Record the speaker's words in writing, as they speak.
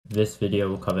This video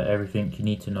will cover everything you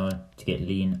need to know to get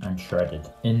lean and shredded.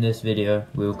 In this video,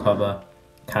 we'll cover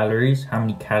calories, how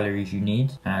many calories you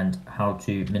need, and how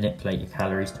to manipulate your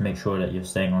calories to make sure that you're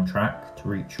staying on track to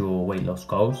reach your weight loss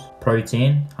goals.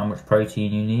 Protein, how much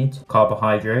protein you need.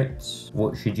 Carbohydrates,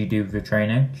 what should you do with your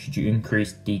training? Should you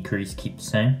increase, decrease, keep the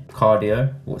same?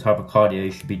 Cardio, what type of cardio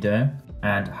you should be doing,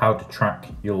 and how to track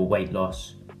your weight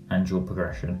loss and your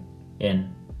progression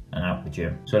in and out the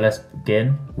gym. So let's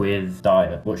begin with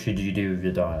diet. What should you do with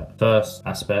your diet? First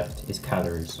aspect is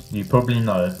calories. You probably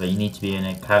know that you need to be in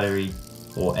a calorie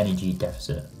or energy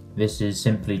deficit. This is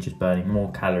simply just burning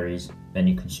more calories than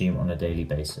you consume on a daily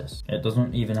basis. It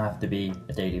doesn't even have to be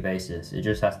a daily basis, it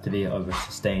just has to be over a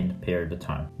sustained period of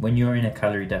time. When you're in a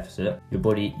calorie deficit, your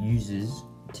body uses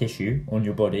tissue on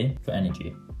your body for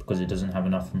energy because it doesn't have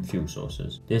enough from fuel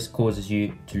sources. This causes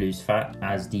you to lose fat,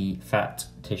 as the fat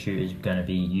tissue is going to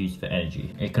be used for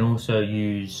energy. It can also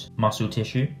use muscle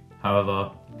tissue.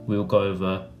 However, we'll go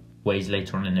over ways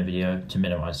later on in the video to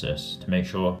minimize this, to make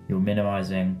sure you're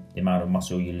minimizing the amount of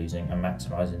muscle you're losing and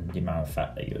maximizing the amount of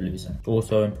fat that you're losing. It's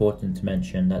also important to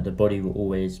mention that the body will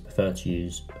always prefer to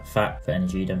use fat for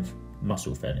energy than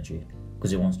muscle for energy,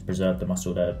 because it wants to preserve the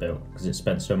muscle that it built, because it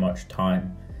spent so much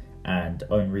time and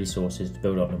own resources to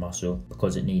build up the muscle.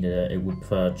 Because it needed it, it would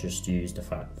prefer just to use the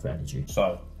fat for energy.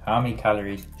 So how many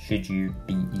calories should you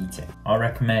be eating? I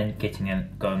recommend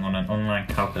going on an online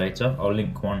calculator. I'll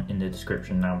link one in the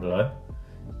description down below.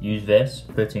 Use this,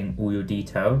 putting all your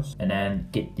details, and then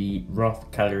get the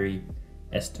rough calorie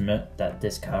estimate that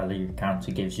this calorie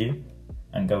counter gives you,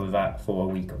 and go with that for a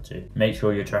week or two. Make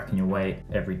sure you're tracking your weight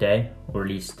every day, or at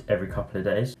least every couple of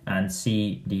days, and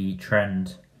see the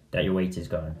trend that your weight is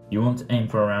going. You want to aim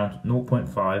for around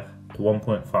 0.5 to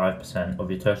 1.5% of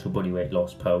your total body weight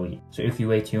loss per week. So if you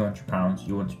weigh 200 pounds,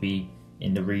 you want to be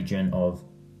in the region of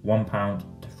 1 pound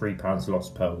to 3 pounds loss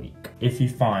per week. If you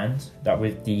find that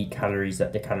with the calories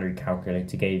that the calorie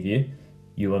calculator gave you,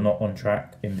 you are not on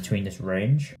track in between this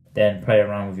range, then play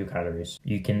around with your calories.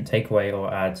 You can take away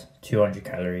or add 200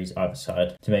 calories either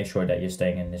side to make sure that you're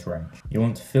staying in this range. You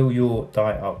want to fill your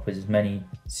diet up with as many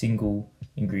single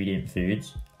ingredient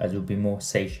foods as will be more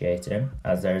satiating,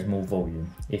 as there is more volume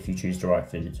if you choose the right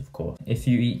foods, of course. If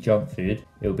you eat junk food,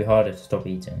 it will be harder to stop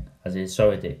eating, as it is so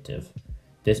addictive.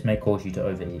 This may cause you to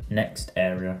overeat. Next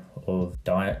area of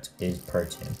diet is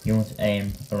protein. You want to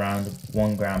aim around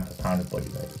 1 gram per pound of body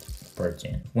weight for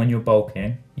protein. When you're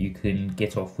bulking, you can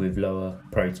get off with lower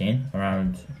protein,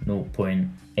 around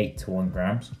 0.8 to 1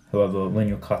 grams. However, when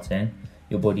you're cutting,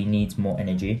 your body needs more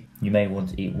energy. You may want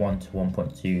to eat 1 to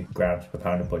 1.2 grams per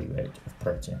pound of body weight of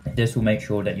protein. This will make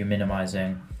sure that you're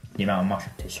minimizing the amount of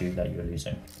muscle tissue that you're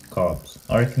losing. Carbs.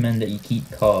 I recommend that you keep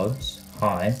carbs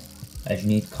high, as you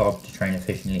need carbs to train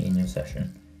efficiently in your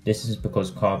session. This is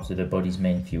because carbs are the body's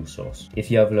main fuel source.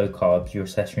 If you have low carbs, your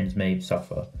sessions may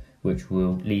suffer, which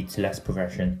will lead to less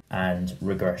progression and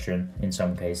regression in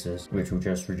some cases, which will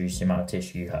just reduce the amount of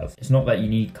tissue you have. It's not that you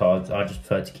need carbs, I just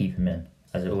prefer to keep them in,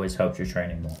 as it always helps your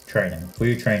training more. For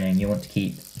your training, you want to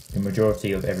keep the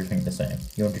majority of everything the same.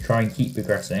 You want to try and keep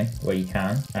progressing where you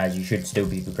can, as you should still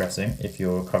be progressing if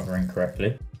you're recovering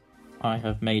correctly. I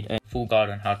have made a full guide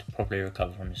on how to properly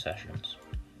recover from your sessions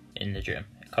in the gym.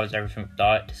 It covers everything from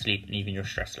diet to sleep and even your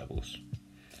stress levels.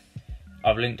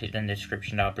 I've linked it in the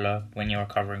description down below. When you're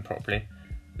recovering properly,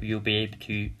 you'll be able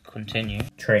to continue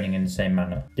training in the same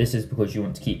manner. This is because you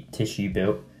want to keep tissue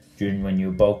built when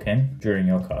you're bulking during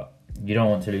your cut. You don't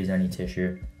want to lose any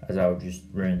tissue, as that will just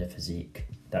ruin the physique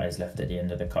that is left at the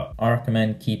end of the cut. I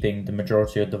recommend keeping the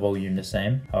majority of the volume the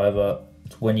same. However,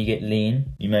 when you get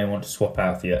lean, you may want to swap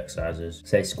out a few exercises.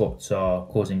 Say squats are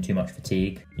causing too much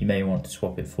fatigue, you may want to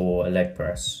swap it for a leg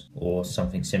press or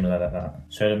something similar like that.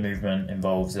 So the movement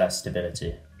involves less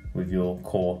stability with your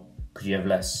core, because you have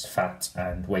less fat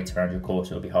and weight around your core,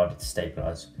 so it'll be harder to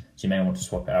stabilize. So you may want to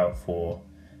swap it out for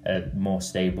a more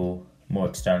stable, more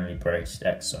externally braced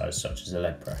exercise, such as a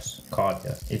leg press.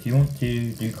 Cardio. If you want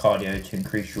to do cardio to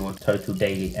increase your total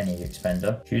daily energy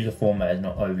expenditure, choose a form that is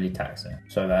not overly taxing,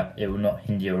 so that it will not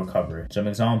hinder your recovery. Some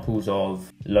examples of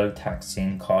low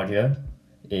taxing cardio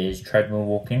is treadmill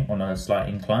walking on a slight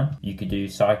incline. You could do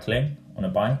cycling on a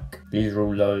bike. These are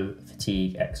all low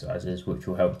fatigue exercises which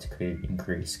will help to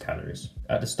increase calories.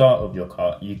 At the start of your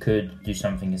cut, you could do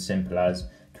something as simple as,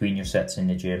 between your sets in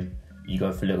the gym, you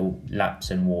go for little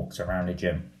laps and walks around the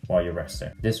gym while you're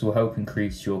resting. This will help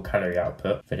increase your calorie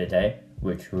output for the day,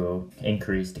 which will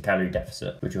increase the calorie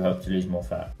deficit, which will help to lose more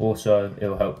fat. Also, it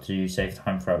will help to save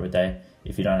time throughout the day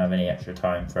if you don't have any extra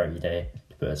time throughout your day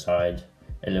to put aside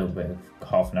a little bit of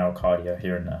half an hour cardio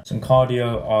here and there. Some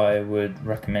cardio I would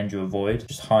recommend you avoid,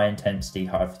 just high intensity,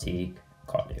 high fatigue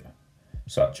cardio.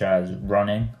 such as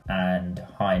running and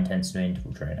high intensity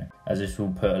interval training, as this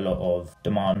will put a lot of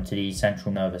demand to the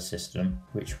central nervous system,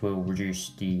 which will reduce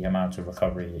the amount of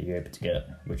recovery that you're able to get,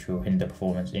 which will hinder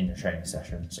performance in your training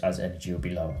sessions as energy will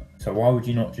be lower. So why would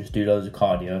you not just do loads of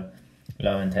cardio,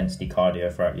 low intensity cardio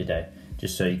throughout your day,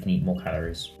 just so you can eat more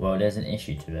calories? Well, there's an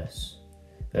issue to this.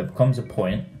 There becomes a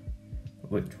point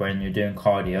which, when you're doing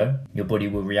cardio, your body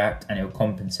will react and it will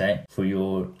compensate for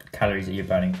your calories that you're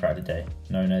burning throughout the day,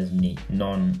 known as NEAT,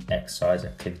 non-exercise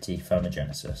activity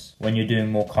thermogenesis. When you're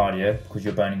doing more cardio, because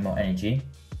you're burning more energy,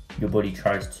 your body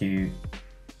tries to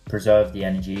preserve the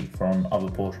energy from other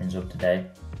portions of the day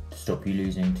to stop you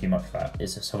losing too much fat.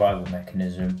 It's a survival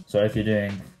mechanism. So if you're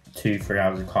doing 2-3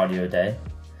 hours of cardio a day,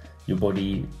 your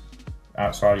body,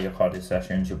 outside of your cardio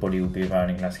sessions, your body will be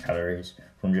burning less calories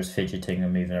from just fidgeting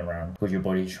and moving around, because your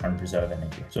body is trying to preserve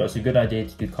energy. So it's a good idea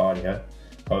to do cardio.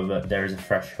 However, there is a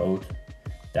threshold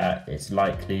that it's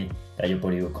likely that your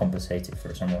body will compensate it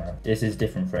for somewhere else. This is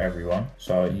different for everyone,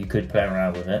 so you could play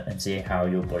around with it and see how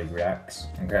your body reacts.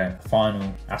 Okay,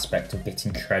 final aspect of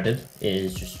getting shredded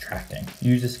is just tracking.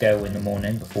 Use a scale in the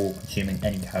morning before consuming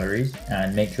any calories,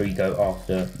 and make sure you go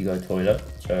after you go toilet,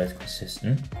 so it's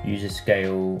consistent. Use a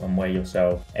scale and weigh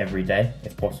yourself every day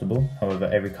if possible. However,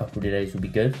 every couple of days will be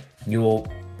good. Your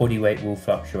body weight will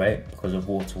fluctuate because of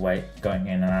water weight going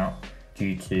in and out,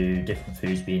 due to different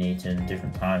foods being eaten,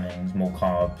 different timings, more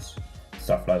carbs,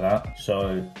 stuff like that.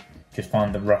 So just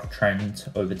find the rough trend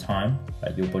over time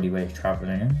that your body weight is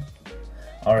traveling in.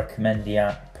 I recommend the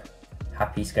app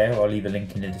Happy Scale. I'll leave a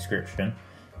link in the description.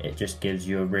 It just gives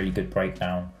you a really good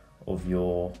breakdown of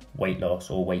your weight loss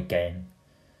or weight gain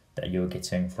that you're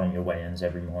getting from your weigh-ins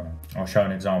every morning. I'll show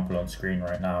an example on screen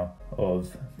right now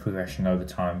of progression over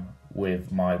time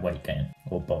with my weight gain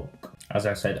or bulk. As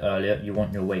I said earlier, you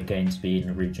want your weight gain to be in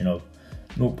the region of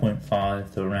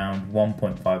 0.5 to around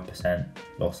 1.5%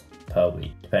 loss per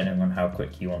week, depending on how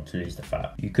quick you want to lose the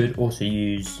fat. You could also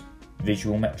use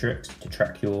visual metrics to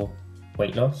track your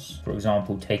weight loss. For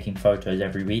example, taking photos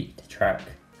every week to track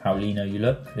how leaner you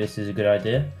look. This is a good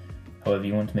idea. However,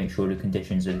 you want to make sure the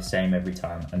conditions are the same every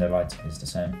time and the lighting is the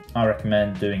same. I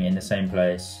recommend doing it in the same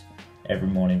place every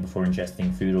morning before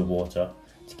ingesting food or water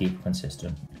to keep it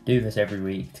consistent. Do this every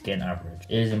week to get an average.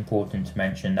 It is important to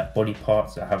mention that body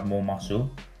parts that have more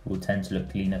muscle will tend to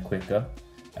look leaner quicker,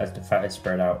 as the fat is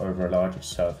spread out over a larger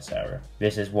surface area.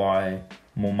 This is why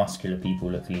more muscular people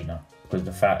look leaner, because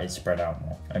the fat is spread out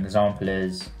more. An example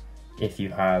is, if you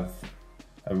have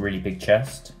a really big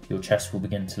chest, your chest will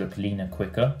begin to look leaner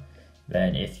quicker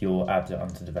than if your abs are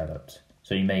underdeveloped.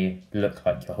 So you may look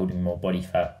like you're holding more body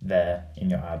fat there in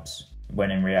your abs, when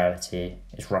in reality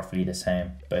it's roughly the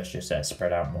same, but it's just that it's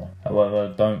spread out more.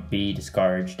 However, don't be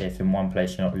discouraged if in one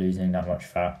place you're not losing that much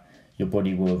fat. Your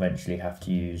body will eventually have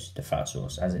to use the fat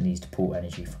source, as it needs to pull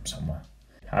energy from somewhere.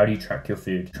 How do you track your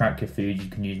food? To track your food, you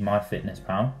can use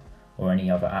MyFitnessPal or any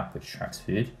other app which tracks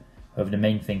food. However, the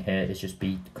main thing here is just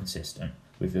be consistent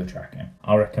with your tracking.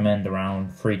 I recommend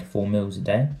around 3 to 4 meals a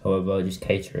day. However, just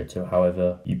cater it to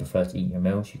however you prefer to eat your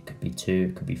meals. It could be 2,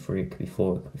 it could be 3, it could be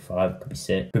 4, it could be 5, it could be 6,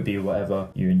 it could be whatever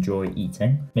you enjoy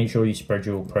eating. Make sure you spread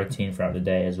your protein throughout the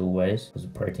day as always, because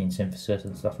of protein synthesis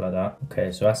and stuff like that.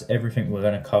 Okay, so that's everything we're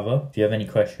going to cover. If you have any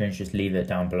questions, just leave it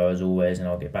down below as always and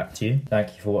I'll get back to you.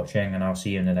 Thank you for watching and I'll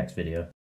see you in the next video.